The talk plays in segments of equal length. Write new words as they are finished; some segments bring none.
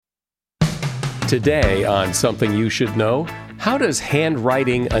Today on Something You Should Know, how does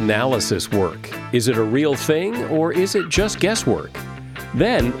handwriting analysis work? Is it a real thing or is it just guesswork?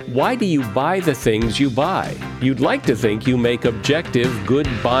 Then, why do you buy the things you buy? You'd like to think you make objective, good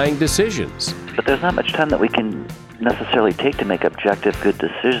buying decisions. But there's not much time that we can necessarily take to make objective, good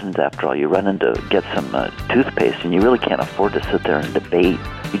decisions after all. You run in to get some toothpaste and you really can't afford to sit there and debate.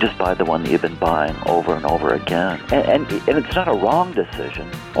 You just buy the one that you've been buying over and over again. And it's not a wrong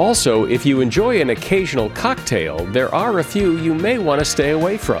decision. Also, if you enjoy an occasional cocktail, there are a few you may want to stay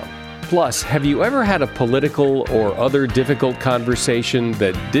away from. Plus, have you ever had a political or other difficult conversation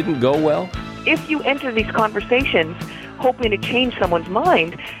that didn't go well? If you enter these conversations hoping to change someone's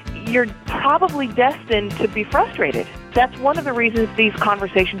mind, you're probably destined to be frustrated. That's one of the reasons these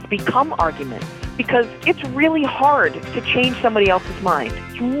conversations become arguments, because it's really hard to change somebody else's mind.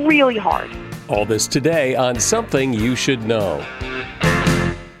 It's really hard. All this today on Something You Should Know.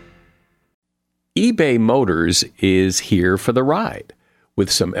 eBay Motors is here for the ride.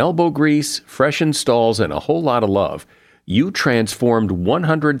 With some elbow grease, fresh installs, and a whole lot of love, you transformed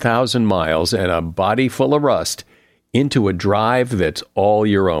 100,000 miles and a body full of rust into a drive that's all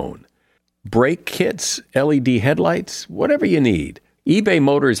your own. Brake kits, LED headlights, whatever you need, eBay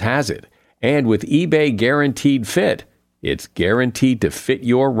Motors has it. And with eBay Guaranteed Fit, it's guaranteed to fit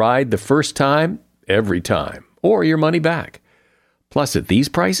your ride the first time, every time, or your money back. Plus, at these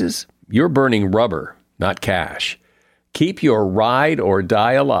prices, you're burning rubber, not cash. Keep your ride or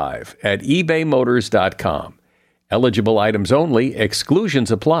die alive at ebaymotors.com. Eligible items only,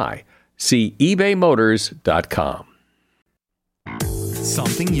 exclusions apply. See ebaymotors.com.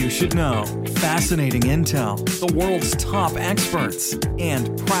 Something you should know. Fascinating intel, the world's top experts,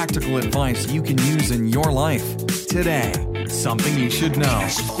 and practical advice you can use in your life. Today, Something You Should Know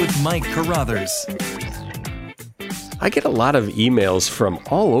with Mike Carruthers. I get a lot of emails from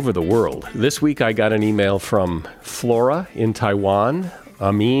all over the world. This week I got an email from Flora in Taiwan,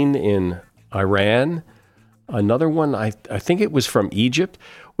 Amin in Iran, another one, I think it was from Egypt.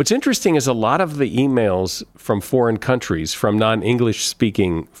 What's interesting is a lot of the emails from foreign countries, from non-English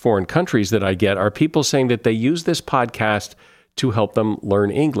speaking foreign countries that I get are people saying that they use this podcast to help them learn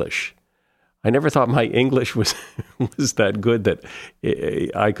English. I never thought my English was that good that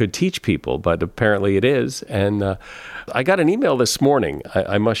I could teach people, but apparently it is. And I got an email this morning.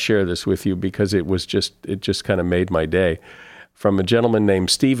 I must share this with you because it just kind of made my day, from a gentleman named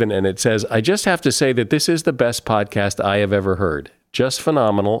Stephen, and it says, "I just have to say that this is the best podcast I have ever heard. Just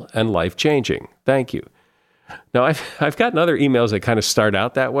phenomenal and life-changing. Thank you." Now, I've gotten other emails that kind of start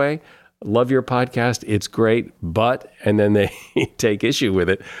out that way. Love your podcast. It's great, but, and then they take issue with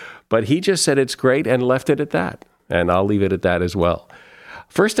it. But he just said it's great and left it at that. And I'll leave it at that as well.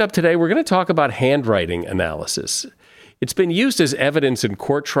 First up today, we're going to talk about handwriting analysis. It's been used as evidence in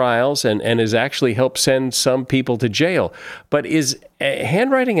court trials and has actually helped send some people to jail. But is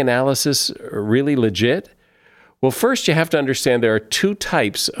handwriting analysis really legit? Well, first you have to understand there are two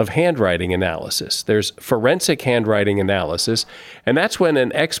types of handwriting analysis. There's forensic handwriting analysis, and that's when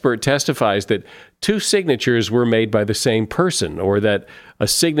an expert testifies that two signatures were made by the same person, or that a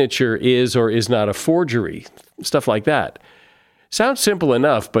signature is or is not a forgery, stuff like that. Sounds simple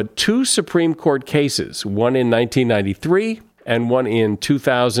enough, but two Supreme Court cases, one in 1993 and one in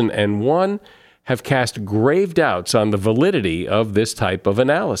 2001, have cast grave doubts on the validity of this type of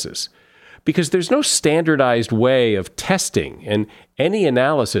analysis. Because there's no standardized way of testing, and any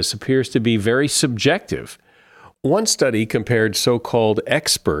analysis appears to be very subjective. One study compared so-called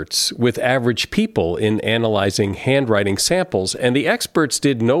experts with average people in analyzing handwriting samples, and the experts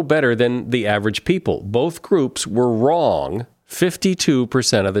did no better than the average people. Both groups were wrong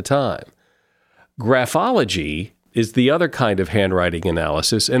 52% of the time. Graphology is the other kind of handwriting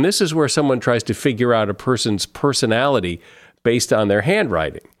analysis, and this is where someone tries to figure out a person's personality based on their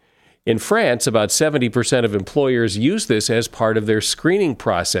handwriting. In France, about 70% of employers use this as part of their screening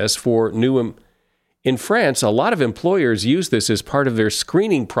process for new In France, a lot of employers use this as part of their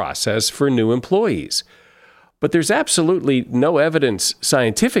screening process for new employees. But there's absolutely no evidence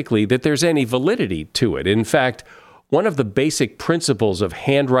scientifically that there's any validity to it. In fact, one of the basic principles of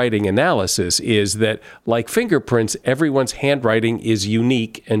handwriting analysis is that, like fingerprints, everyone's handwriting is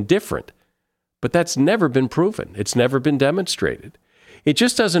unique and different. But that's never been proven. It's never been demonstrated. It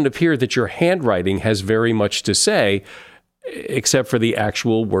just doesn't appear that your handwriting has very much to say, except for the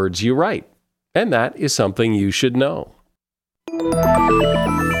actual words you write. And that is something you should know.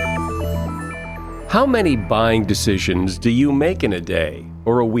 How many buying decisions do you make in a day,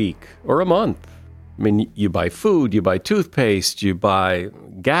 or a week, or a month? I mean, you buy food, you buy toothpaste, you buy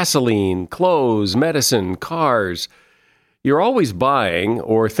gasoline, clothes, medicine, cars. You're always buying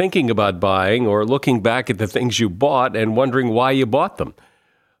or thinking about buying or looking back at the things you bought and wondering why you bought them.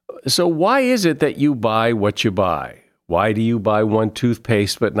 So why is it that you buy what you buy? Why do you buy one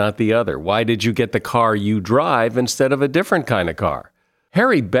toothpaste but not the other? Why did you get the car you drive instead of a different kind of car?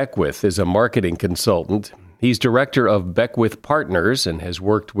 Harry Beckwith is a marketing consultant. He's director of Beckwith Partners and has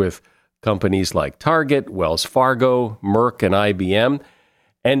worked with companies like Target, Wells Fargo, Merck, and IBM.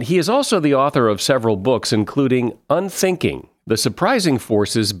 And he is also the author of several books, including Unthinking: The Surprising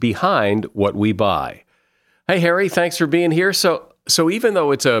Forces Behind What We Buy. Hey, Harry, thanks for being here. So even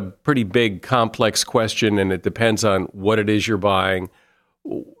though it's a pretty big, complex question and it depends on what it is you're buying,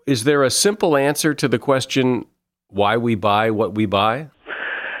 is there a simple answer to the question why we buy what we buy?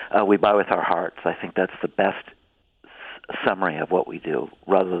 We buy with our hearts. I think that's the best summary of what we do,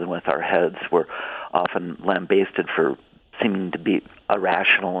 rather than with our heads. We're often lambasted for seeming to be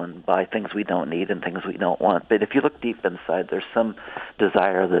irrational and buy things we don't need and things we don't want. But if you look deep inside, there's some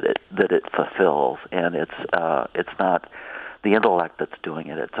desire that it fulfills, and it's not the intellect that's doing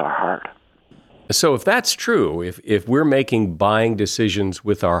it, it's our heart. So if that's true, if we're making buying decisions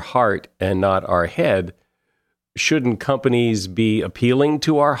with our heart and not our head, shouldn't companies be appealing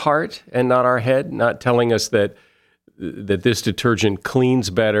to our heart and not our head, not telling us that this detergent cleans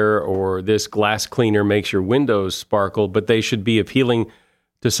better or this glass cleaner makes your windows sparkle, but they should be appealing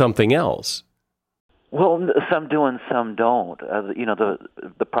to something else? Well, some do and some don't.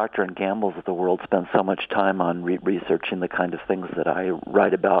 The Procter & Gambles of the world spend so much time on researching the kind of things that I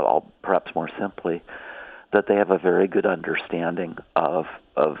write about, perhaps more simply, that they have a very good understanding of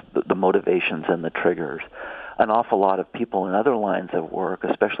the motivations and the triggers. An awful lot of people in other lines of work,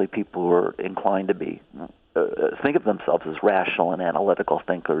 especially people who are inclined to be think of themselves as rational and analytical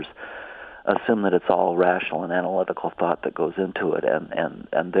thinkers, assume that it's all rational and analytical thought that goes into it,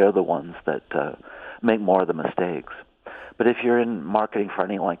 and they're the ones that make more of the mistakes. But if you're in marketing for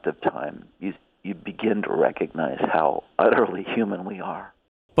any length of time, you begin to recognize how utterly human we are.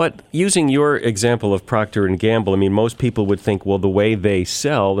 But using your example of Procter & Gamble, I mean, most people would think, well, the way they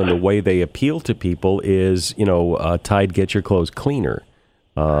sell and the way they appeal to people is, Tide, get your clothes cleaner.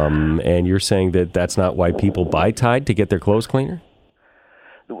 And you're saying that that's not why people buy Tide, to get their clothes cleaner?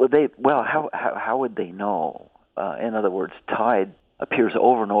 Well, how would they know? In other words, Tide appears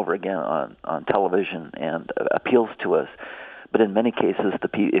over and over again on television and appeals to us. But in many cases,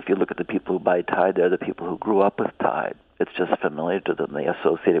 if you look at the people who buy Tide, they're the people who grew up with Tide. It's just familiar to them. They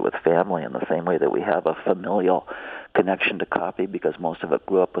associate it with family in the same way that we have a familial connection to coffee, because most of it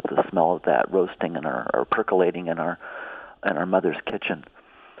grew up with the smell of that roasting or percolating in our mother's kitchen.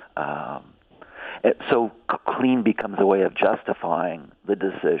 So clean becomes a way of justifying the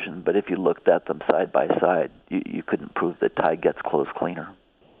decision, but if you looked at them side by side, you couldn't prove that Tide gets clothes cleaner.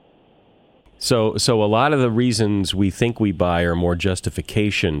 So a lot of the reasons we think we buy are more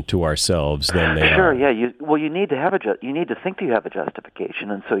justification to ourselves than they are. Sure, yeah. You need to you need to think that you have a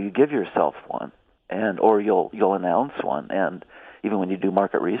justification, and so you give yourself one, or you'll announce one. And even when you do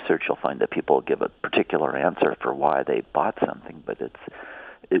market research, you'll find that people give a particular answer for why they bought something, but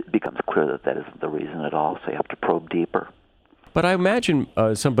it becomes clear that isn't the reason at all. So you have to probe deeper. But I imagine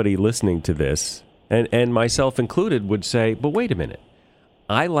somebody listening to this, and myself included, would say, "But wait a minute.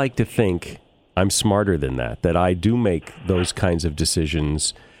 I like to think I'm smarter than that I do make those kinds of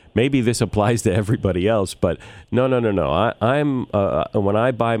decisions. Maybe this applies to everybody else, but no. I'm when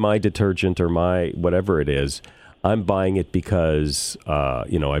I buy my detergent or my whatever it is, I'm buying it because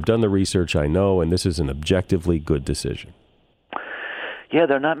I've done the research, I know, and this is an objectively good decision." Yeah,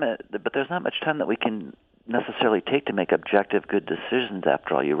 but there's not much time that we can necessarily take to make objective good decisions.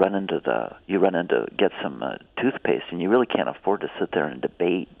 After all, you run into get some toothpaste, and you really can't afford to sit there and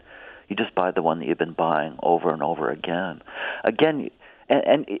debate. You just buy the one that you've been buying over and over again. And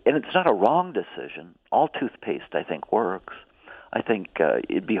it's not a wrong decision. All toothpaste, I think, works. I think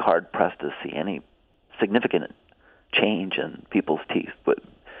it'd be hard-pressed to see any significant change in people's teeth, but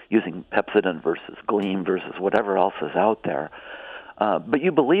using Pepsodent versus Gleam versus whatever else is out there. But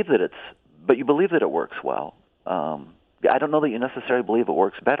you believe that it works well. I don't know that you necessarily believe it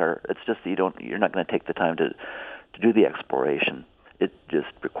works better. It's just that you're not going to take the time to do the exploration. It just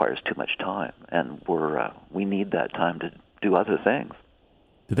requires too much time, and we need that time to do other things.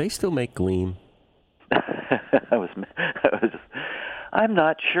 Do they still make Gleam? I'm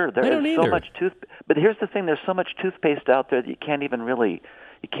not sure. There is so much but here's the thing: there's so much toothpaste out there that you can't even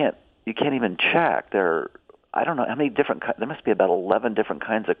check. I don't know how many different. There must be about 11 different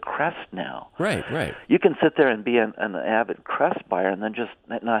kinds of Crest now. Right. You can sit there and be an avid Crest buyer, and then just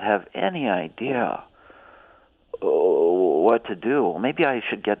not have any idea what to do. Well, maybe I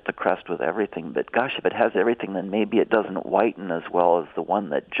should get the Crest with everything, but gosh, if it has everything, then maybe it doesn't whiten as well as the one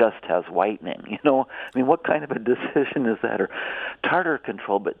that just has whitening. You know, I mean, what kind of a decision is that? Or tartar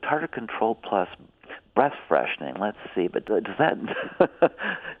control, but tartar control plus breath freshening. Let's see, but does that...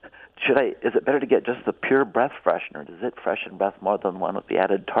 Is it better to get just the pure breath freshener? Does it freshen breath more than one with the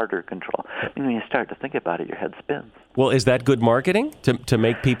added tartar control? I mean, when you start to think about it, your head spins. Well, is that good marketing to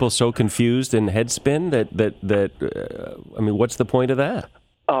make people so confused and head spin I mean, what's the point of that?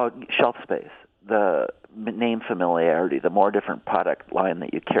 Shelf space. The name familiarity. The more different product line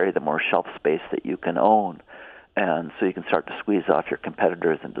that you carry, the more shelf space that you can own. And so you can start to squeeze off your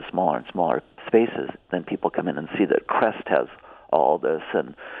competitors into smaller and smaller spaces. Then people come in and see that Crest has all this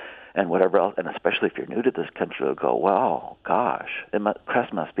and whatever else, and especially if you're new to this country, they'll go, wow, gosh,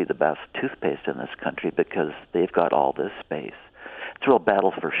 Crest must be the best toothpaste in this country because they've got all this space. It's a real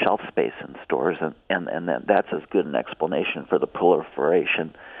battle for shelf space in stores, and that's as good an explanation for the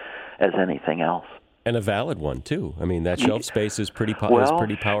proliferation as anything else. And a valid one, too. I mean, that shelf space is pretty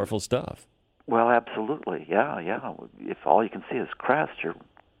powerful stuff. Well, absolutely, yeah. If all you can see is Crest, you're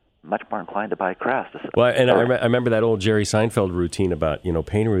much more inclined to buy Crest. Well, and I remember that old Jerry Seinfeld routine about,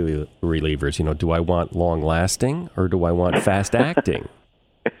 pain relievers. Do I want long-lasting or do I want fast-acting?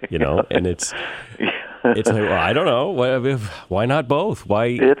 And it's like, well, I don't know. Why not both? Why?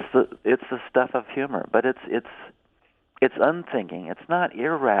 It's the stuff of humor, but it's unthinking. It's not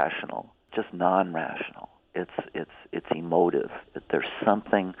irrational, just non-rational. It's emotive. There's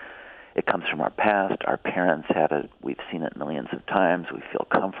something. It comes from our past. Our parents had it. We've seen it millions of times. We feel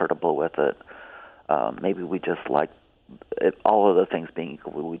comfortable with it. Maybe we just like it, all of the things being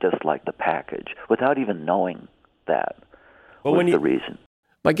equal. We just like the package without even knowing that was the reason.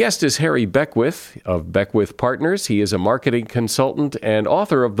 My guest is Harry Beckwith of Beckwith Partners. He is a marketing consultant and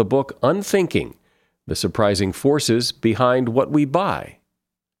author of the book Unthinking: The Surprising Forces Behind What We Buy.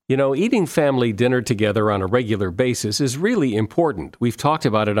 Eating family dinner together on a regular basis is really important. We've talked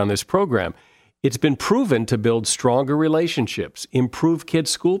about it on this program. It's been proven to build stronger relationships, improve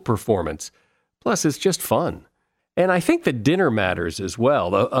kids' school performance. Plus, it's just fun. And I think that dinner matters as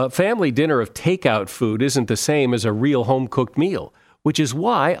well. A family dinner of takeout food isn't the same as a real home-cooked meal, which is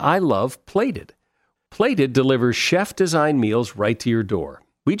why I love Plated. Plated delivers chef-designed meals right to your door.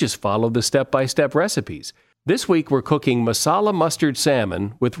 We just follow the step-by-step recipes. This week, we're cooking masala mustard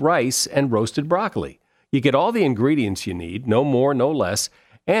salmon with rice and roasted broccoli. You get all the ingredients you need, no more, no less,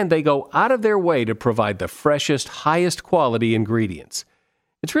 and they go out of their way to provide the freshest, highest quality ingredients.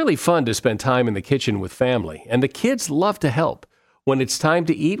 It's really fun to spend time in the kitchen with family, and the kids love to help. When it's time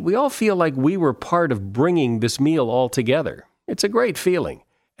to eat, we all feel like we were part of bringing this meal all together. It's a great feeling.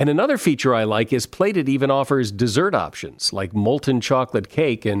 And another feature I like is Plated even offers dessert options like molten chocolate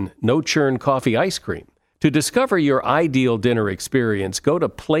cake and no-churn coffee ice cream. To discover your ideal dinner experience, go to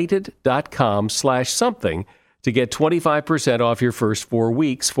plated.com/something to get 25% off your first 4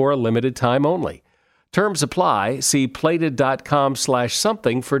 weeks for a limited time only. Terms apply. See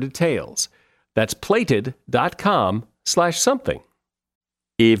plated.com/something for details. That's plated.com/something.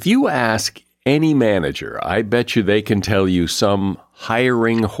 If you ask any manager, I bet you they can tell you some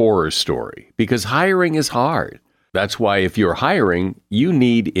hiring horror story, because hiring is hard. That's why if you're hiring, you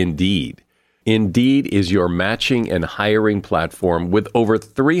need Indeed. Indeed is your matching and hiring platform with over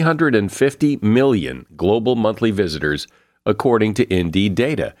 350 million global monthly visitors, according to Indeed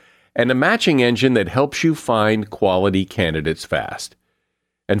data, and a matching engine that helps you find quality candidates fast.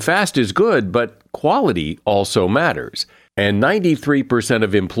 And fast is good, but quality also matters. And 93%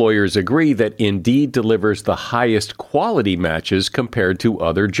 of employers agree that Indeed delivers the highest quality matches compared to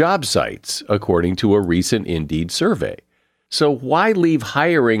other job sites, according to a recent Indeed survey. So why leave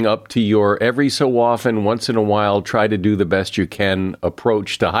hiring up to your every so often, once in a while, try to do the best you can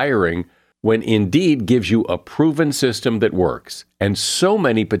approach to hiring when Indeed gives you a proven system that works and so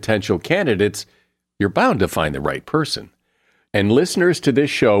many potential candidates, you're bound to find the right person. And listeners to this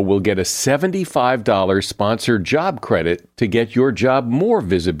show will get a $75 sponsored job credit to get your job more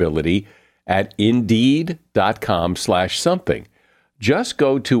visibility at Indeed.com/something. Just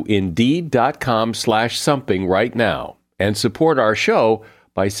go to Indeed.com/something right now and support our show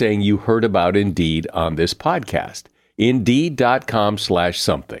by saying you heard about Indeed on this podcast.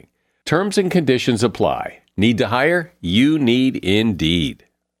 Indeed.com/something. Terms and conditions apply. Need to hire? You need Indeed.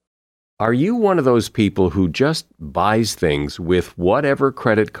 Are you one of those people who just buys things with whatever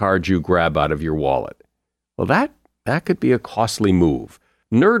credit card you grab out of your wallet? Well, that could be a costly move.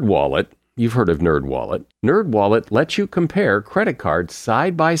 NerdWallet, you've heard of NerdWallet. NerdWallet lets you compare credit cards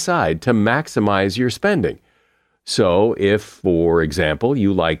side by side to maximize your spending. So if, for example,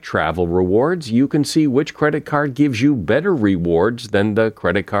 you like travel rewards, you can see which credit card gives you better rewards than the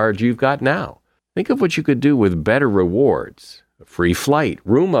credit card you've got now. Think of what you could do with better rewards. A free flight,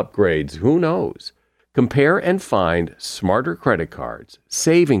 room upgrades, who knows? Compare and find smarter credit cards,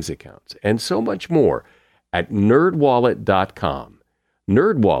 savings accounts, and so much more at nerdwallet.com.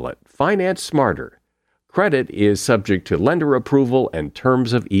 NerdWallet, finance smarter. Credit is subject to lender approval and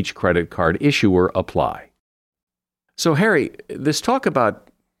terms of each credit card issuer apply. So, Harry, this talk about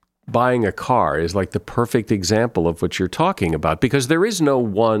buying a car is like the perfect example of what you're talking about, because there is no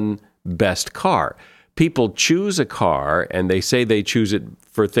one best car. People choose a car and they say they choose it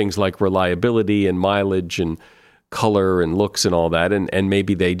for things like reliability and mileage and color and looks and all that, and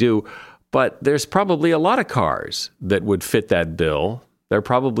maybe they do. But there's probably a lot of cars that would fit that bill. There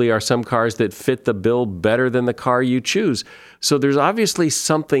probably are some cars that fit the bill better than the car you choose. So there's obviously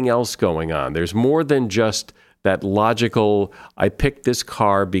something else going on. There's more than just that logical, I picked this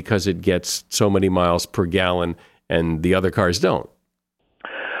car because it gets so many miles per gallon and the other cars don't.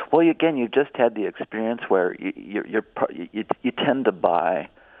 Well, again, you just had the experience where you tend to buy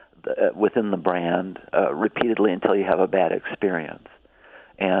within the brand repeatedly until you have a bad experience.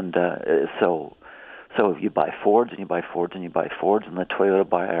 And so you buy Fords and you buy Fords and you buy Fords, and the Toyota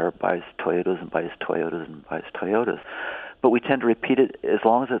buyer buys Toyotas and buys Toyotas and buys Toyotas. But we tend to repeat it as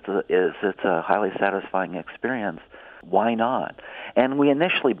long as it's a highly satisfying experience. Why not? And we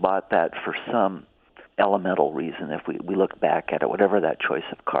initially bought that for some elemental reason. If we look back at it, whatever that choice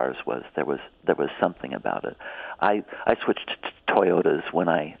of cars was, there was something about it. I switched to Toyotas when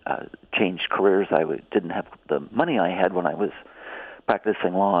I changed careers. I didn't have the money I had when I was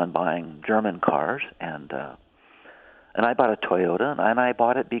practicing law and buying German cars, and I bought a Toyota, and I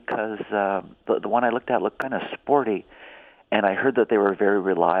bought it because the one I looked at looked kind of sporty. And I heard that they were very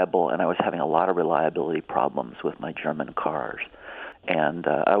reliable, and I was having a lot of reliability problems with my German cars. And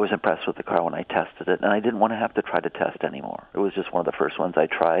I was impressed with the car when I tested it, and I didn't want to have to try to test anymore. It was just one of the first ones I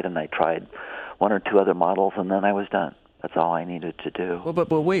tried, and I tried one or two other models, and then I was done. That's all I needed to do. Well, but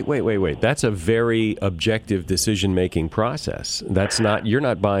wait. That's a very objective decision-making process. You're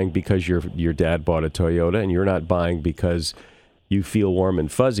not buying because your dad bought a Toyota, and you're not buying because you feel warm and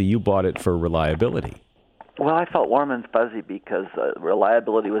fuzzy. You bought it for reliability. Well, I felt warm and fuzzy because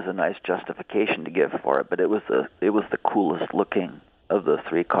reliability was a nice justification to give for it, but it was the coolest looking of the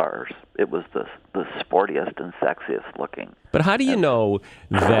three cars. It was the sportiest and sexiest looking. But how do you know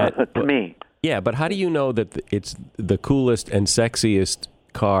that? To me. Yeah, but how do you know that it's the coolest and sexiest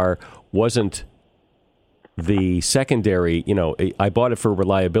car wasn't the secondary, I bought it for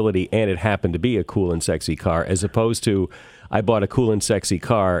reliability and it happened to be a cool and sexy car, as opposed to I bought a cool and sexy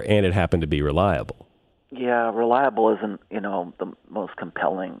car and it happened to be reliable? Yeah, reliable isn't, the most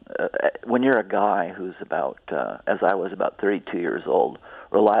compelling. When you're a guy who's about, as I was, about 32 years old,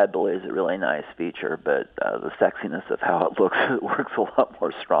 reliability is a really nice feature, but the sexiness of how it looks, it works a lot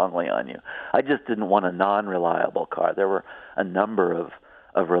more strongly on you. I just didn't want a non-reliable car. There were a number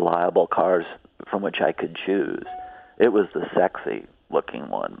of reliable cars from which I could choose. It was the sexy-looking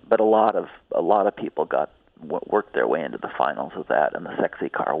one, but a lot of people worked their way into the finals of that, and the sexy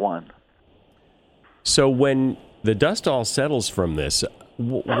car won. So when the dust all settles from this,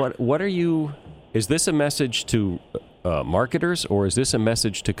 what are you? Is this a message to marketers, or is this a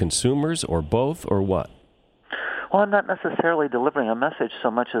message to consumers, or both, or what? Well, I'm not necessarily delivering a message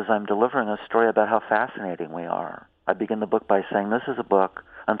so much as I'm delivering a story about how fascinating we are. I begin the book by saying this is a book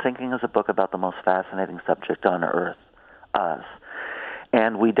I'm thinking is a book about the most fascinating subject on earth, us.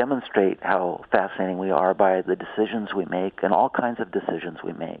 And we demonstrate how fascinating we are by the decisions we make and all kinds of decisions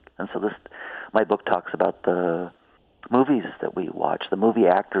we make. And so my book talks about the movies that we watch, the movie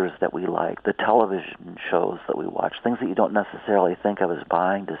actors that we like, the television shows that we watch, things that you don't necessarily think of as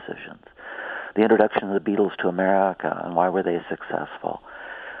buying decisions. The introduction of the Beatles to America and why were they successful.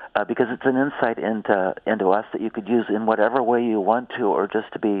 Because it's an insight into us that you could use in whatever way you want to, or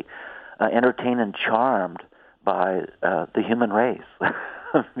just to be entertained and charmed by the human race.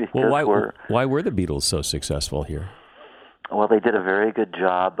 Well, why were the Beatles so successful here? Well, they did a very good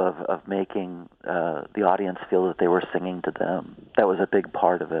job of making the audience feel that they were singing to them. That was a big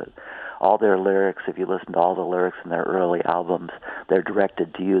part of it. All their lyrics, if you listen to all the lyrics in their early albums, they're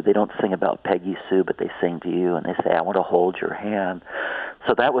directed to you. They don't sing about Peggy Sue, but they sing to you, and they say, "I want to hold your hand."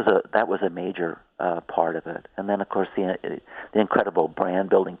 So that was a major part of it. And then, of course, the incredible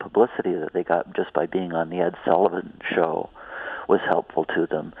brand-building publicity that they got just by being on the Ed Sullivan Show was helpful to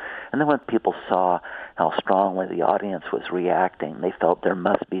them. And then when people saw how strongly the audience was reacting, they felt there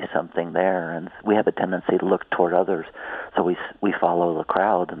must be something there. And we have a tendency to look toward others, so we follow the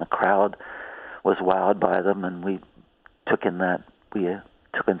crowd. And the crowd was wowed by them, and we took in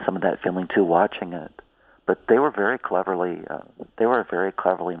some of that feeling too, watching it. But they were very cleverly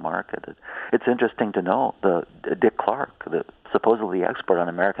marketed. It's interesting to know Dick Clark, the supposedly expert on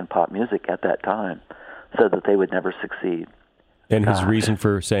American pop music at that time, said that they would never succeed. And his reason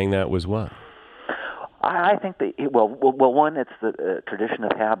for saying that was what? I think one, it's the tradition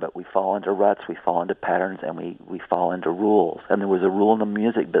of habit. We fall into ruts, we fall into patterns, and we fall into rules. And there was a rule in the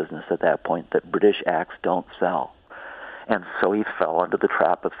music business at that point that British acts don't sell. And so he fell into the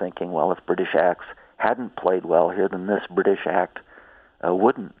trap of thinking, well, if British acts hadn't played well here, then this British act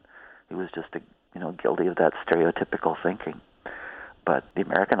wouldn't. He was just guilty of that stereotypical thinking. But the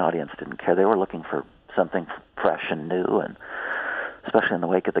American audience didn't care. They were looking for something fresh and new, and especially in the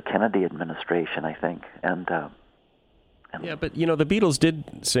wake of the Kennedy administration, I think. Yeah, but the Beatles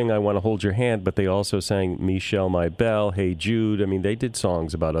did sing "I Want to Hold Your Hand," but they also sang "Michelle, My Belle," "Hey Jude." I mean, they did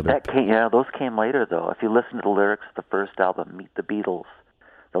songs about other. Those came later, though. If you listen to the lyrics of the first album, "Meet the Beatles,"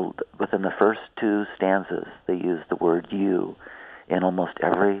 within the first two stanzas, they use the word "you" in almost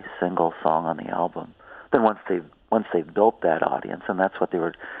every single song on the album. Then once they've built that audience, and that's what they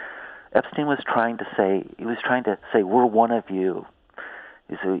were. Epstein was trying to say. He was trying to say, "We're one of you."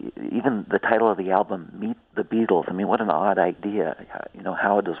 So even the title of the album, "Meet the Beatles," I mean, what an odd idea.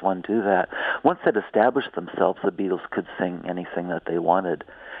 How does one do that? Once they'd established themselves, the Beatles could sing anything that they wanted,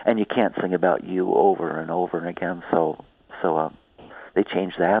 and you can't sing about you over and over and again. So they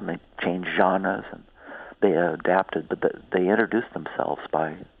changed that, and they changed genres, and they adapted, but they introduced themselves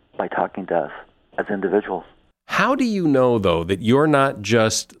by talking to us as individuals. How do you know, though, that you're not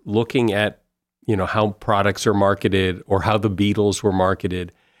just looking at how products are marketed or how the Beatles were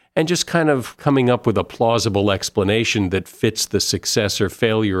marketed and just kind of coming up with a plausible explanation that fits the success or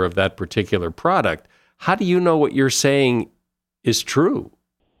failure of that particular product? How do you know what you're saying is true?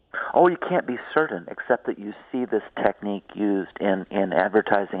 Oh, you can't be certain, except that you see this technique used in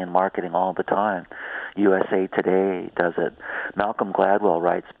advertising and marketing all the time. USA Today does it. Malcolm Gladwell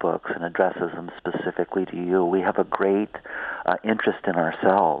writes books and addresses them specifically to you. We have a great interest in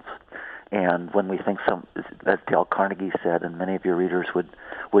ourselves. And when we think as Dale Carnegie said, and many of your readers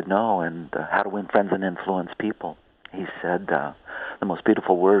would know, and How to Win Friends and Influence People, he said, the most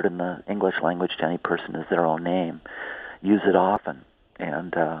beautiful word in the English language to any person is their own name. Use it often.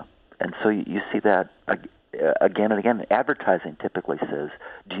 And so you see that again and again. Advertising typically says,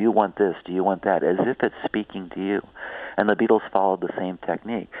 do you want this? Do you want that? As if it's speaking to you. And the Beatles followed the same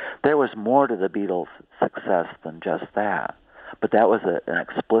technique. There was more to the Beatles' success than just that. But that was an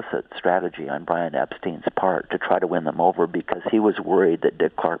explicit strategy on Brian Epstein's part to try to win them over because he was worried that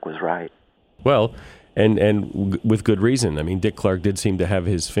Dick Clark was right. Well, and with good reason. I mean, Dick Clark did seem to have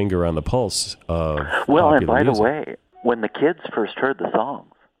his finger on the pulse of popular and by music. the way, when the kids first heard the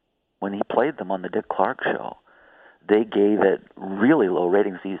songs, when he played them on the Dick Clark show, they gave it really low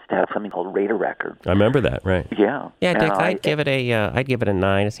ratings. He used to have something called Rate a Record. I remember that, right? Yeah. Yeah, Dick, I'd give it a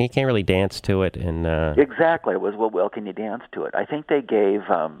 9. You can't really dance to it, and exactly. It was well, can you dance to it? I think they gave,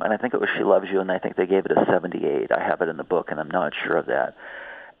 and I think it was She Loves You, and I think they gave it a 78. I have it in the book, and I'm not sure of that.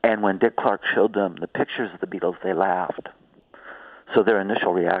 And when Dick Clark showed them the pictures of the Beatles, they laughed. So their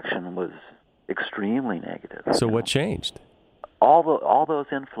initial reaction was extremely negative. So what changed? All those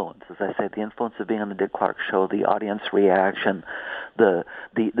influences, I say, the influence of being on the Dick Clark show, the audience reaction, this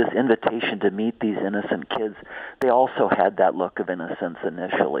invitation to meet these innocent kids, they also had that look of innocence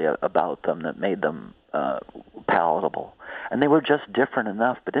initially about them that made them palatable. And they were just different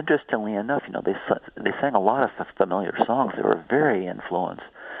enough. But interestingly enough, they sang a lot of familiar songs. They were very influenced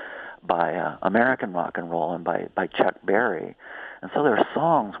by American rock and roll and by Chuck Berry. And so their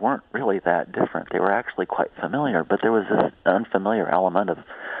songs weren't really that different. They were actually quite familiar, but there was this unfamiliar element of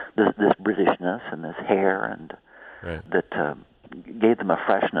this Britishness and this hair, and right. that gave them a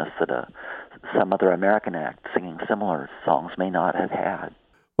freshness that some other American act singing similar songs may not have had.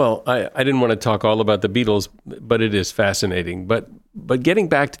 Well, I didn't want to talk all about the Beatles, but it is fascinating. But getting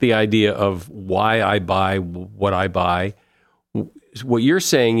back to the idea of why I buy what I buy, what you're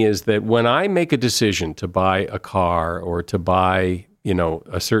saying is that when I make a decision to buy a car or to buy,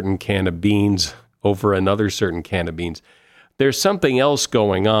 a certain can of beans over another certain can of beans, there's something else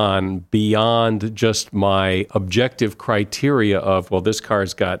going on beyond just my objective criteria of, well, this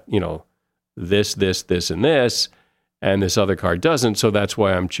car's got, this, and this, and this other car doesn't, so that's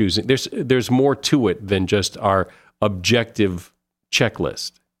why I'm choosing. There's more to it than just our objective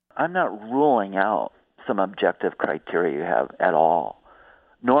checklist. I'm not ruling out some objective criteria you have at all,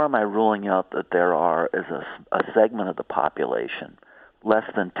 nor am I ruling out that there is a segment of the population, less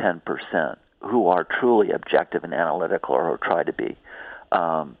than 10%, who are truly objective and analytical or try to be.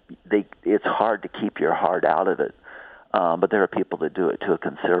 it's hard to keep your heart out of it. But there are people that do it to a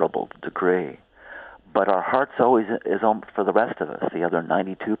considerable degree. But our heart's always is on for the rest of us, the other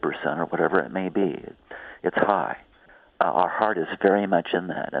 92% or whatever it may be. It's high. Our heart is very much in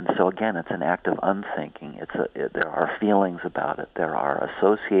that. And so, again, it's an act of unthinking. There are feelings about it. There are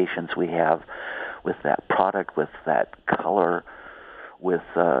associations we have with that product, with that color,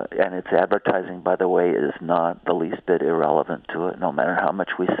 and its advertising, by the way, is not the least bit irrelevant to it. No matter how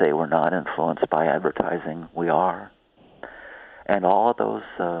much we say we're not influenced by advertising, we are. And all of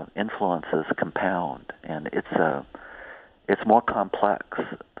those influences compound, and it's more complex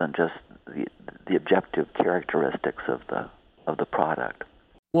than just the objective characteristics of the product.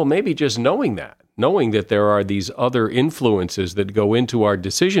 Well, maybe just knowing that there are these other influences that go into our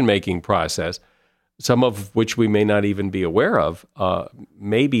decision-making process, some of which we may not even be aware of,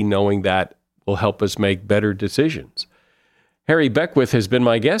 maybe knowing that will help us make better decisions. Harry Beckwith has been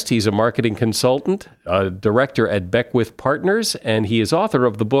my guest. He's a marketing consultant, a director at Beckwith Partners, and he is author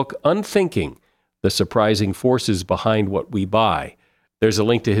of the book Unthinking: The Surprising Forces Behind What We Buy. There's a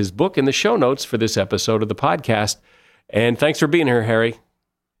link to his book in the show notes for this episode of the podcast. And thanks for being here, Harry.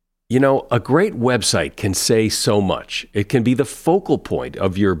 You know, a great website can say so much. It can be the focal point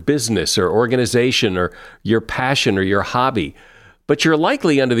of your business or organization or your passion or your hobby. But you're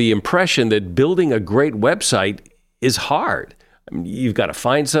likely under the impression that building a great website is hard. I mean, you've got to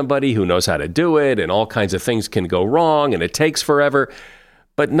find somebody who knows how to do it, and all kinds of things can go wrong, and it takes forever.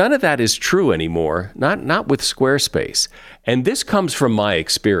 But none of that is true anymore, not with Squarespace. And this comes from my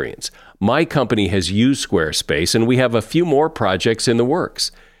experience. My company has used Squarespace, and we have a few more projects in the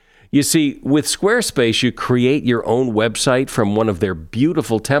works. You see, with Squarespace, you create your own website from one of their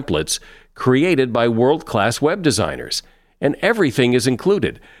beautiful templates created by world-class web designers. And everything is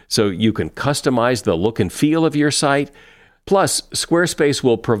included, so you can customize the look and feel of your site. Plus, Squarespace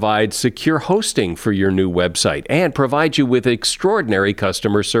will provide secure hosting for your new website and provide you with extraordinary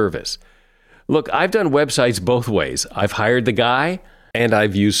customer service. Look, I've done websites both ways. I've hired the guy, and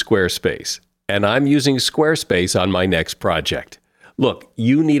I've used Squarespace. And I'm using Squarespace on my next project. Look,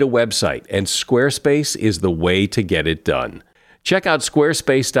 you need a website, and Squarespace is the way to get it done. Check out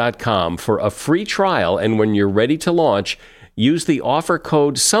squarespace.com for a free trial, and when you're ready to launch, use the offer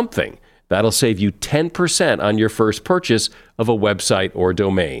code SOMETHING. That'll save you 10% on your first purchase of a website or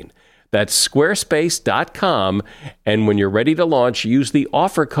domain. That's squarespace.com, and when you're ready to launch, use the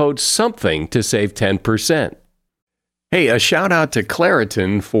offer code SOMETHING to save 10%. Hey, a shout out to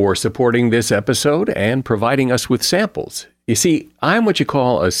Claritin for supporting this episode and providing us with samples. You see, I'm what you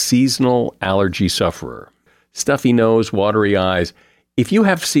call a seasonal allergy sufferer. Stuffy nose, watery eyes. If you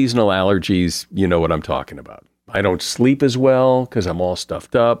have seasonal allergies, you know what I'm talking about. I don't sleep as well because I'm all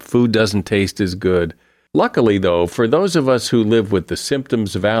stuffed up. Food doesn't taste as good. Luckily, though, for those of us who live with the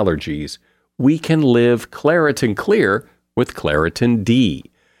symptoms of allergies, we can live Claritin Clear with Claritin D.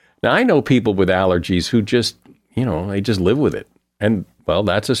 Now, I know people with allergies who just, they just live with it. And, well,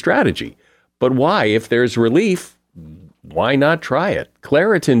 that's a strategy. But why? If there's relief, why not try it?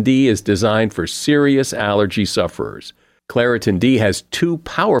 Claritin D is designed for serious allergy sufferers. Claritin D has 2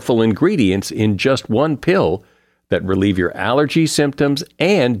 powerful ingredients in just one pill that relieve your allergy symptoms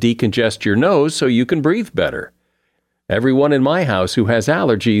and decongest your nose so you can breathe better. Everyone in my house who has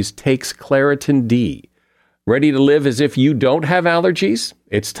allergies takes Claritin D. Ready to live as if you don't have allergies?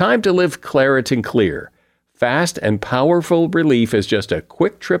 It's time to live Claritin Clear. Fast and powerful relief is just a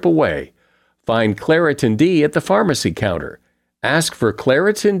quick trip away. Find Claritin D at the pharmacy counter. Ask for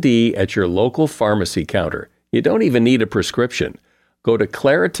Claritin D at your local pharmacy counter. You don't even need a prescription. Go to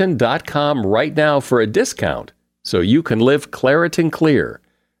Claritin.com right now for a discount so you can live Claritin Clear.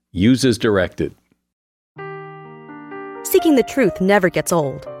 Use as directed. Seeking the truth never gets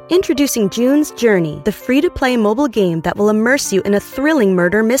old. Introducing June's Journey, the free-to-play mobile game that will immerse you in a thrilling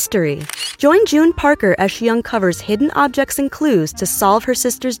murder mystery. Join June Parker as she uncovers hidden objects and clues to solve her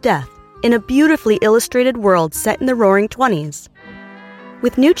sister's death in a beautifully illustrated world set in the Roaring '20s.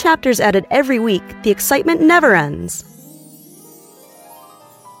 With new chapters added every week, the excitement never ends.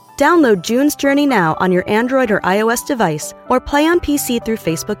 Download June's Journey now on your Android or iOS device, or play on PC through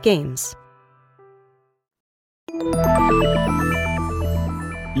Facebook Games.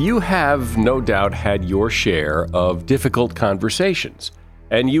 You have no doubt had your share of difficult conversations,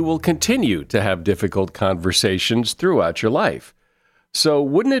 and you will continue to have difficult conversations throughout your life. So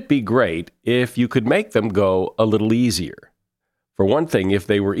wouldn't it be great if you could make them go a little easier? For one thing, if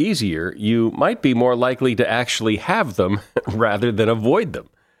they were easier, you might be more likely to actually have them rather than avoid them.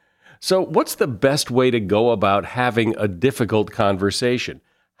 So what's the best way to go about having a difficult conversation?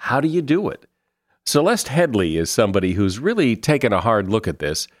 How do you do it? Celeste Headley is somebody who's really taken a hard look at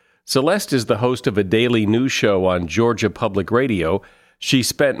this. Celeste is the host of a daily news show on Georgia Public Radio. She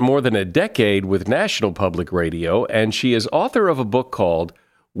spent more than a decade with National Public Radio, and she is author of a book called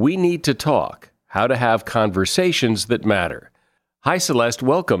We Need to Talk: How to Have Conversations That Matter. Hi, Celeste.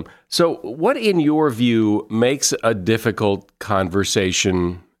 Welcome. So what, in your view, makes a difficult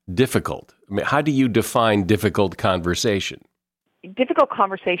conversation difficult? I mean, how do you define difficult conversation? Difficult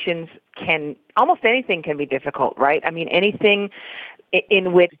conversations almost anything can be difficult, right? I mean, anything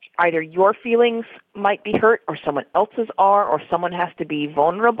in which either your feelings might be hurt or someone else's are, or someone has to be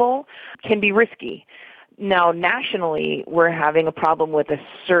vulnerable, can be risky. Now, nationally, we're having a problem with a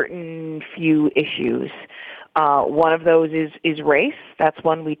certain few issues. One of those is race. That's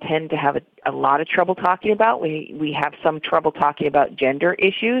one we tend to have a lot of trouble talking about. We have some trouble talking about gender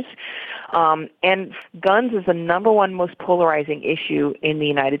issues. And guns is the number one most polarizing issue in the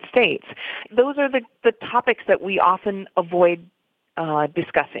United States. Those are the topics that we often avoid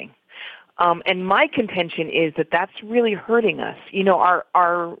discussing. And my contention is that that's really hurting us. You know,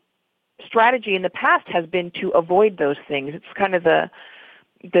 our strategy in the past has been to avoid those things. It's kind of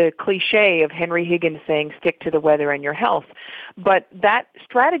the cliche of Henry Higgins saying, stick to the weather and your health. But that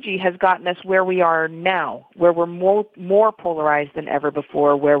strategy has gotten us where we are now, where we're more polarized than ever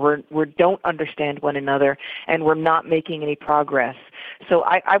before, where we don't understand one another, and we're not making any progress. So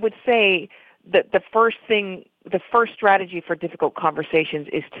I would say that the first strategy for difficult conversations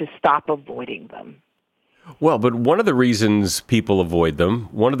is to stop avoiding them. Well, but one of the reasons people avoid them,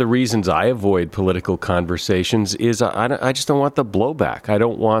 one of the reasons I avoid political conversations is I just don't want the blowback. I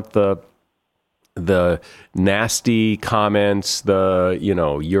don't want the nasty comments,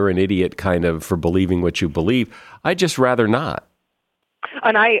 you're an idiot kind of for believing what you believe. I'd just rather not.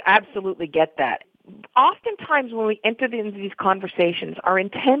 And I absolutely get that. Oftentimes when we enter into these conversations, our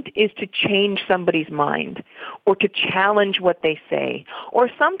intent is to change somebody's mind or to challenge what they say. Or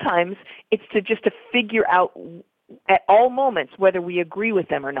sometimes it's to figure out at all moments whether we agree with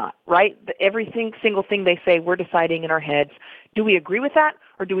them or not, right? Single thing they say, we're deciding in our heads, do we agree with that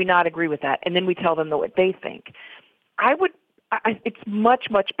or do we not agree with that? And then we tell them what they think. It's much,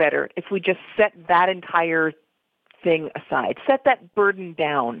 much better if we just set that entire thing aside, set that burden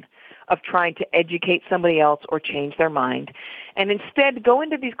down of trying to educate somebody else or change their mind, and instead go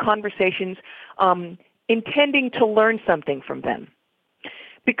into these conversations intending to learn something from them.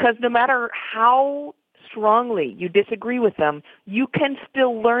 Because no matter how strongly you disagree with them, you can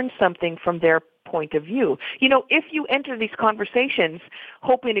still learn something from their point of view. You know, if you enter these conversations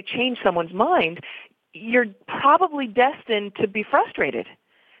hoping to change someone's mind, you're probably destined to be frustrated.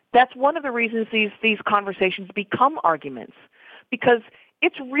 That's one of the reasons these conversations become arguments, because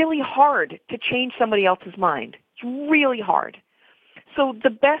it's really hard to change somebody else's mind. It's really hard. So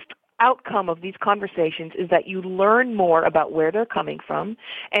the best outcome of these conversations is that you learn more about where they're coming from,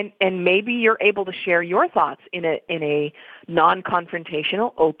 and maybe you're able to share your thoughts in a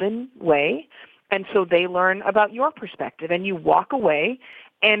non-confrontational, open way, and so they learn about your perspective, and you walk away,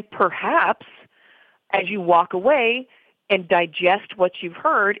 and perhaps as you walk away and digest what you've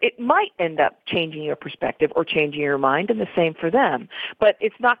heard, it might end up changing your perspective or changing your mind, and the same for them. But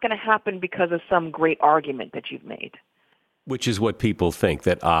it's not going to happen because of some great argument that you've made. Which is what people think,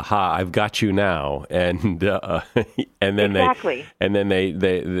 that aha, I've got you now, and then exactly.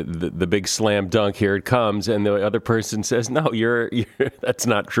 the big slam dunk, here it comes, and the other person says, no, you're that's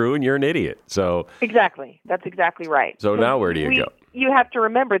not true, and you're an idiot. So exactly, that's exactly right. So now where do you go? You have to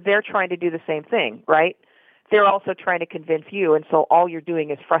remember they're trying to do the same thing, right? They're also trying to convince you, and so all you're doing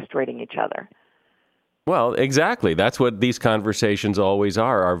is frustrating each other. Well, exactly. That's what these conversations always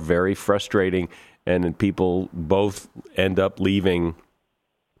are very frustrating, and people both end up leaving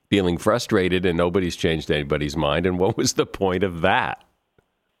feeling frustrated, and nobody's changed anybody's mind. And what was the point of that?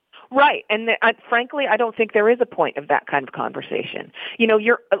 Right. And frankly, I don't think there is a point of that kind of conversation. You know,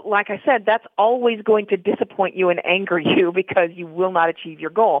 like I said, that's always going to disappoint you and anger you because you will not achieve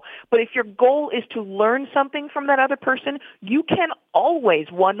your goal. But if your goal is to learn something from that other person, you can always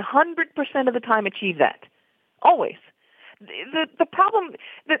 100% of the time achieve that. Always. The problem,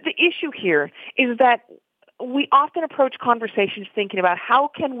 the issue here is that we often approach conversations thinking about how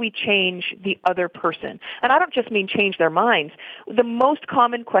can we change the other person. And I don't just mean change their minds. The most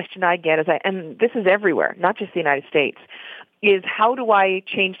common question I get and this is everywhere, not just the United States, is how do I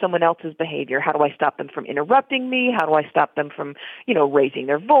change someone else's behavior? How do I stop them from interrupting me? How do I stop them from, raising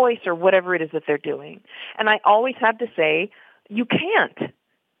their voice or whatever it is that they're doing? And I always have to say, you can't.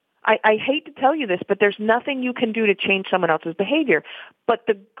 I hate to tell you this, but there's nothing you can do to change someone else's behavior. But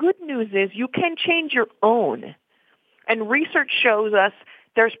the good news is you can change your own. And research shows us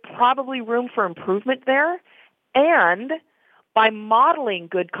there's probably room for improvement there. And By modeling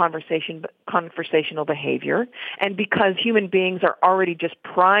good conversational behavior, and because human beings are already just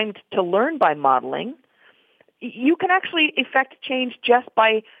primed to learn by modeling, you can actually effect change just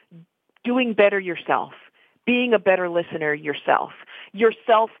by doing better yourself, being a better listener yourself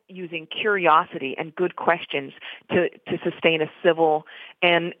using curiosity and good questions to sustain a civil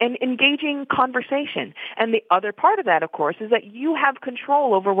and engaging conversation. And the other part of that, of course, is that you have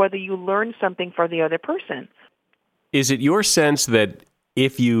control over whether you learn something for the other person. Is it your sense that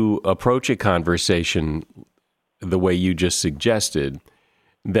if you approach a conversation the way you just suggested,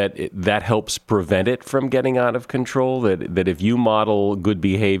 that helps prevent it from getting out of control? That if you model good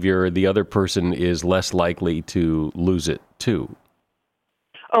behavior, the other person is less likely to lose it too?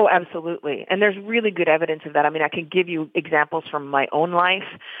 Oh, absolutely. And there's really good evidence of that. I mean, I can give you examples from my own life.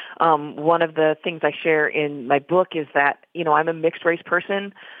 One of the things I share in my book is that, I'm a mixed race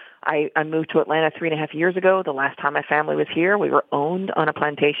person. I moved to Atlanta 3.5 years ago. The last time my family was here, we were owned on a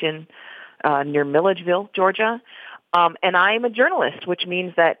plantation near Milledgeville, Georgia. And I'm a journalist, which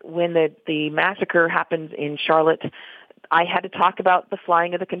means that when the massacre happens in Charlotte, I had to talk about the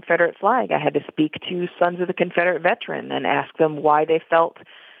flying of the Confederate flag. I had to speak to Sons of the Confederate Veteran and ask them why they felt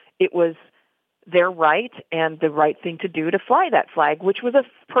it was their right and the right thing to do to fly that flag, which was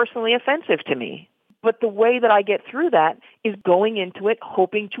personally offensive to me. But the way that I get through that is going into it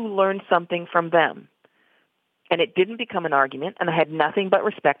hoping to learn something from them. And it didn't become an argument, and I had nothing but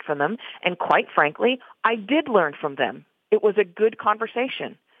respect for them. And quite frankly, I did learn from them. It was a good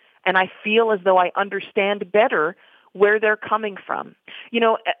conversation. And I feel as though I understand better where they're coming from.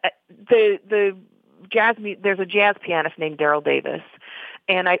 The there's a jazz pianist named Daryl Davis,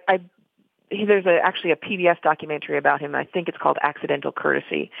 and there's actually a PBS documentary about him. I think it's called Accidental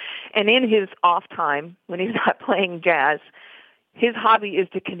Courtesy. And in his off time, when he's not playing jazz, his hobby is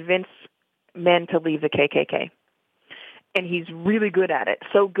to convince men to leave the KKK. And he's really good at it,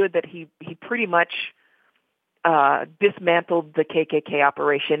 so good that he pretty much dismantled the KKK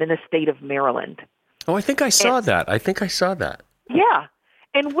operation in the state of Maryland. Oh, I think I saw that. Yeah.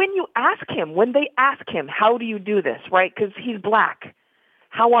 And when they ask him, how do you do this, right? Because he's black.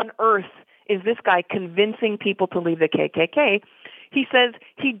 How on earth is this guy convincing people to leave the KKK? He says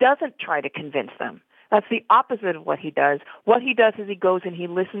he doesn't try to convince them. That's the opposite of what he does. What he does is he goes and he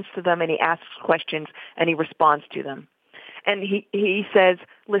listens to them and he asks questions and he responds to them. And he says,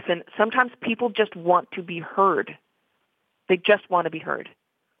 listen, sometimes people just want to be heard. They just want to be heard.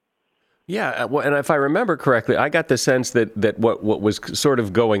 Yeah, well, and if I remember correctly, I got the sense that what was sort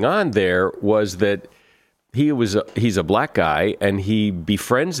of going on there was that he's a black guy and he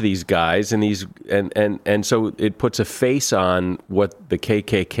befriends these guys and so it puts a face on what the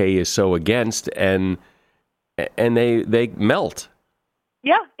KKK is so against and they melt.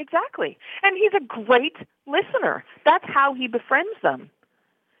 Yeah, exactly. And he's a great listener. That's how he befriends them.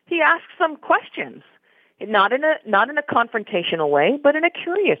 He asks them questions, not in a confrontational way, but in a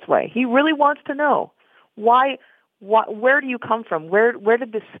curious way. He really wants to know where do you come from? Where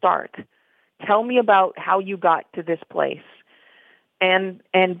did this start? Tell me about how you got to this place. And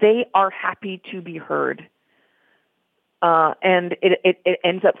they are happy to be heard. And it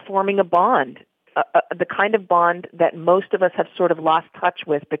ends up forming a bond. The kind of bond that most of us have sort of lost touch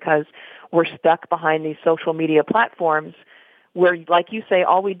with because we're stuck behind these social media platforms where, like you say,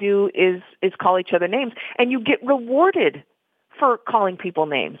 all we do is call each other names. And you get rewarded for calling people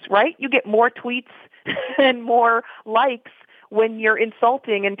names, right? You get more tweets and more likes when you're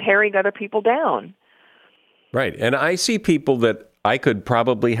insulting and tearing other people down. Right. And I see people that I could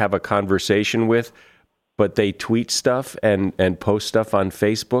probably have a conversation with, but they tweet stuff and post stuff on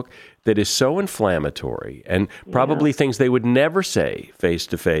Facebook that is so inflammatory and probably things they would never say face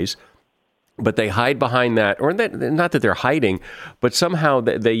to face, but they hide behind that, or not that they're hiding, but somehow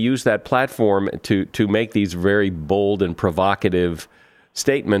they use that platform to make these very bold and provocative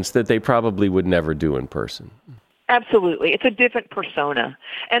statements that they probably would never do in person. Absolutely. It's a different persona.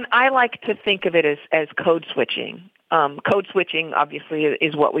 And I like to think of it as code switching. Code switching, obviously,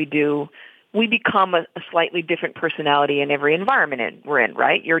 is what we do. We become a slightly different personality in every environment we're in,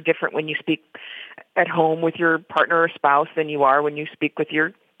 right? You're different when you speak at home with your partner or spouse than you are when you speak with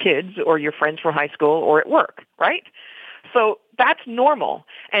your kids or your friends from high school or at work, right? So that's normal.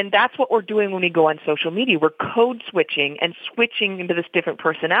 And that's what we're doing when we go on social media. We're code switching and switching into this different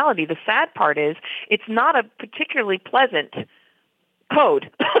personality. The sad part is it's not a particularly pleasant code.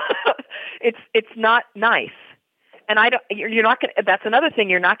 It's not nice. And you're not going. That's another thing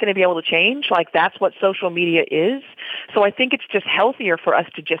you're not going to be able to change. Like, that's what social media is. So I think it's just healthier for us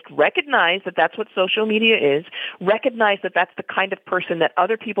to just recognize that that's what social media is. Recognize that that's the kind of person that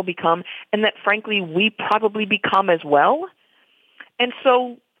other people become, and that frankly we probably become as well. And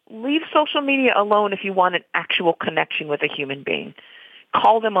so leave social media alone if you want an actual connection with a human being.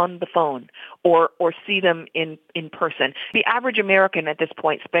 Call them on the phone or see them in person. The average American at this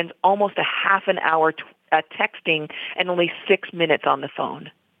point spends almost a half an hour texting and only 6 minutes on the phone.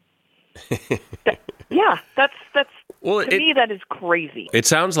 That's well, to me, that is crazy. It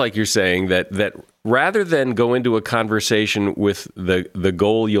sounds like you're saying that rather than go into a conversation with the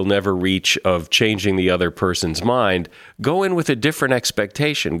goal you'll never reach of changing the other person's mind, go in with a different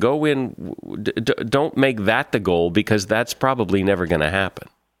expectation. Go in, don't make that the goal, because that's probably never going to happen.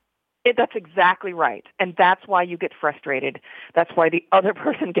 That's exactly right. And that's why you get frustrated. That's why the other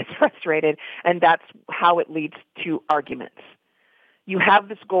person gets frustrated. And that's how it leads to arguments. You have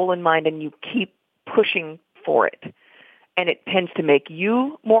this goal in mind and you keep pushing for it. And it tends to make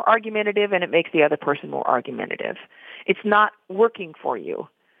you more argumentative and it makes the other person more argumentative. It's not working for you.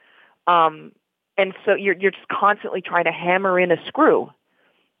 And so you're just constantly trying to hammer in a screw.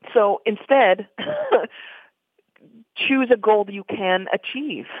 So instead, choose a goal that you can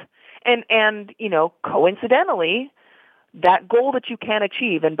achieve. And coincidentally, that goal that you can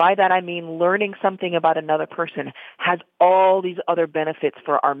achieve, and by that I mean learning something about another person, has all these other benefits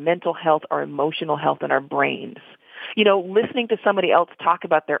for our mental health, our emotional health, and our brains. Listening to somebody else talk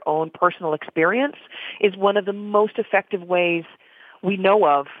about their own personal experience is one of the most effective ways we know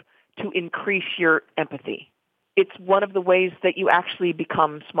of to increase your empathy. It's one of the ways that you actually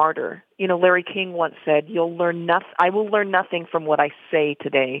become smarter. Larry King once said, I will learn nothing from what I say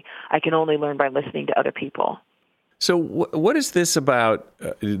today. I can only learn by listening to other people. So what is this about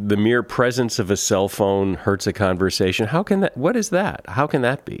the mere presence of a cell phone hurts a conversation? What is that? How can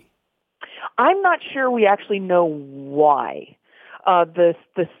that be? I'm not sure we actually know why.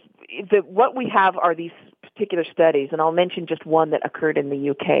 What we have are these particular studies, and I'll mention just one that occurred in the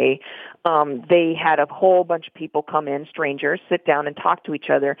UK. They had a whole bunch of people come in, strangers, sit down and talk to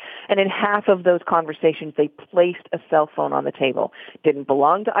each other, and in half of those conversations, they placed a cell phone on the table. Didn't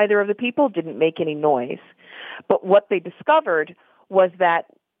belong to either of the people, didn't make any noise. But what they discovered was that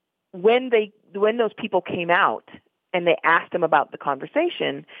when those people came out and they asked them about the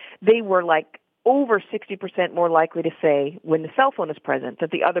conversation, they were like over 60% more likely to say, when the cell phone is present,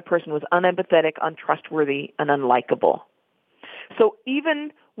 that the other person was unempathetic, untrustworthy, and unlikable. So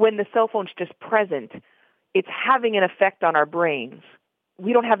even when the cell phone's just present, it's having an effect on our brains.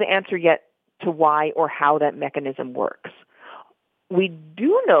 We don't have the answer yet to why or how that mechanism works. We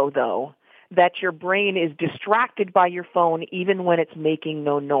do know, though, that your brain is distracted by your phone even when it's making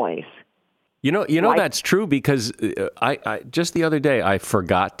no noise. That's true, because I just the other day I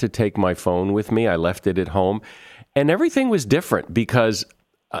forgot to take my phone with me. I left it at home, and everything was different because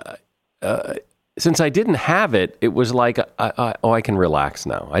since I didn't have it, it was like I can relax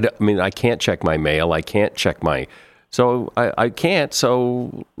now. I can't check my mail. I can't check my I can't.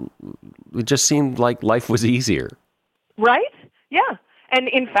 So it just seemed like life was easier. Right? Yeah, and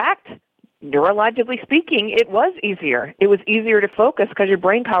in fact, neurologically speaking, it was easier. It was easier to focus because your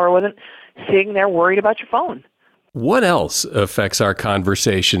brain power wasn't sitting there worried about your phone. What else affects our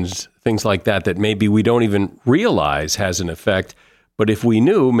conversations, things like that maybe we don't even realize has an effect, but if we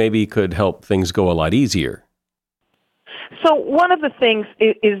knew, maybe could help things go a lot easier? So one of the things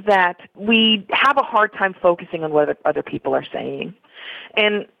is that we have a hard time focusing on what other people are saying.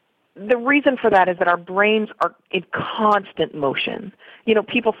 And the reason for that is that our brains are in constant motion.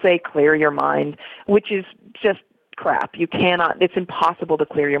 People say clear your mind, which is just crap. It's impossible to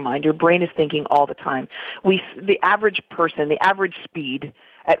clear your mind. Your brain is thinking all the time. The average speed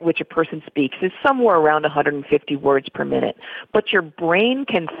at which a person speaks is somewhere around 150 words per minute. But your brain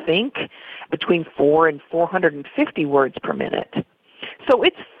can think between 4 and 450 words per minute. So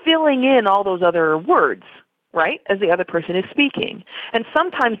it's filling in all those other words, right, as the other person is speaking. And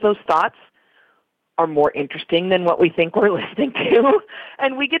sometimes those thoughts are more interesting than what we think we're listening to,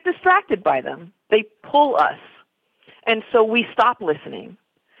 and we get distracted by them. They pull us. And so we stop listening,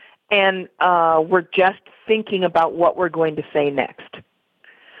 and we're just thinking about what we're going to say next.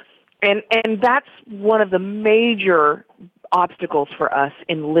 And that's one of the major obstacles for us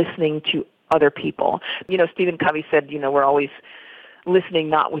in listening to other people. Stephen Covey said, we're always listening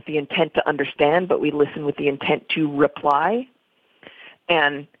not with the intent to understand, but we listen with the intent to reply.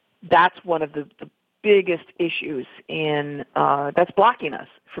 And that's one of the biggest issues that's blocking us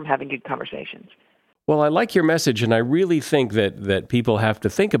from having good conversations. Well, I like your message, and I really think that people have to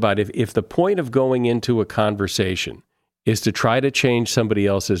think about if the point of going into a conversation is to try to change somebody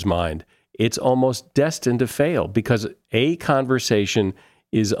else's mind, it's almost destined to fail because a conversation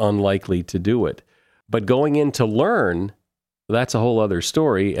is unlikely to do it. But going in to learn, that's a whole other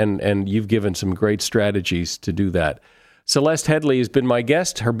story, and you've given some great strategies to do that. Celeste Headley has been my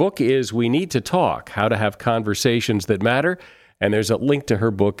guest. Her book is We Need to Talk, How to Have Conversations That Matter, and there's a link to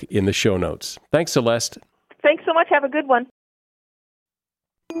her book in the show notes. Thanks, Celeste. Thanks so much. Have a good one.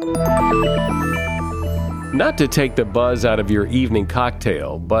 Not to take the buzz out of your evening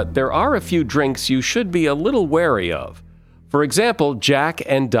cocktail, but there are a few drinks you should be a little wary of. For example, Jack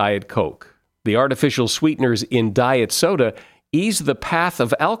and Diet Coke. The artificial sweeteners in diet soda ease the path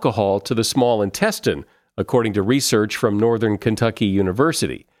of alcohol to the small intestine, according to research from Northern Kentucky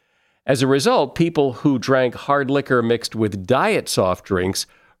University. As a result, people who drank hard liquor mixed with diet soft drinks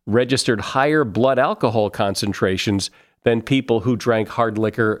registered higher blood alcohol concentrations than people who drank hard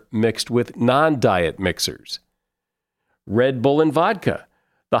liquor mixed with non-diet mixers. Red Bull and vodka.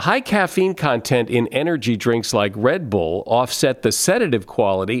 The high caffeine content in energy drinks like Red Bull offset the sedative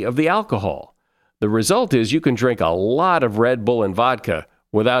quality of the alcohol. The result is you can drink a lot of Red Bull and vodka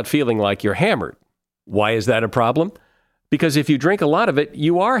without feeling like you're hammered. Why is that a problem? Because if you drink a lot of it,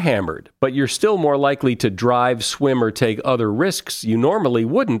 you are hammered, but you're still more likely to drive, swim, or take other risks you normally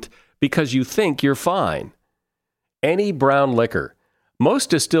wouldn't because you think you're fine. Any brown liquor.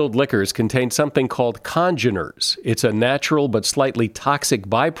 Most distilled liquors contain something called congeners. It's a natural but slightly toxic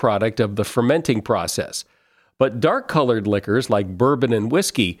byproduct of the fermenting process. But dark-colored liquors like bourbon and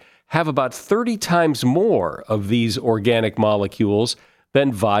whiskey have about 30 times more of these organic molecules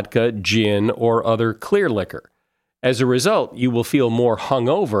than vodka, gin, or other clear liquor. As a result, you will feel more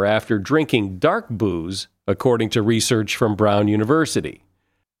hungover after drinking dark booze, according to research from Brown University.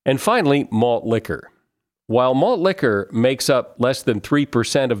 And finally, malt liquor. While malt liquor makes up less than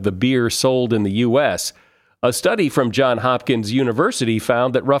 3% of the beer sold in the U.S., a study from Johns Hopkins University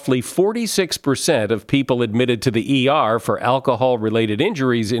found that roughly 46% of people admitted to the ER for alcohol-related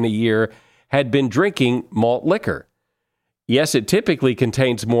injuries in a year had been drinking malt liquor. Yes, it typically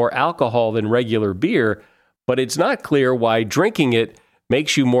contains more alcohol than regular beer, but it's not clear why drinking it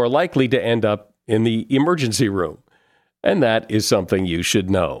makes you more likely to end up in the emergency room. And that is something you should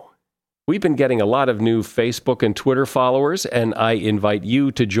know. We've been getting a lot of new Facebook and Twitter followers, and I invite you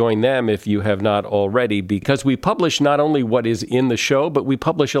to join them if you have not already, because we publish not only what is in the show, but we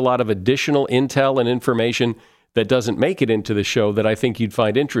publish a lot of additional intel and information that doesn't make it into the show that I think you'd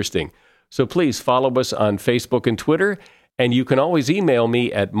find interesting. So please follow us on Facebook and Twitter, and you can always email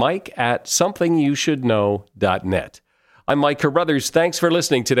me at mike@somethingyoushouldknow.net. I'm Mike Carruthers. Thanks for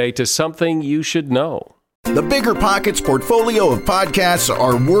listening today to Something You Should Know. The Bigger Pockets portfolio of podcasts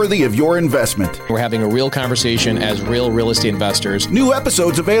are worthy of your investment. We're having a real conversation as real estate investors. New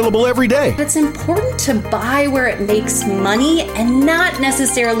episodes available every day. It's important to buy where it makes money and not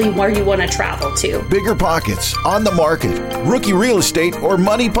necessarily where you want to travel to. Bigger Pockets, On the Market, Rookie Real Estate, or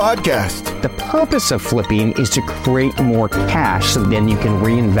Money Podcast. The purpose of flipping is to create more cash so then you can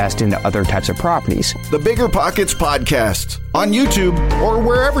reinvest into other types of properties. The Bigger Pockets Podcast on YouTube or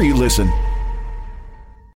wherever you listen.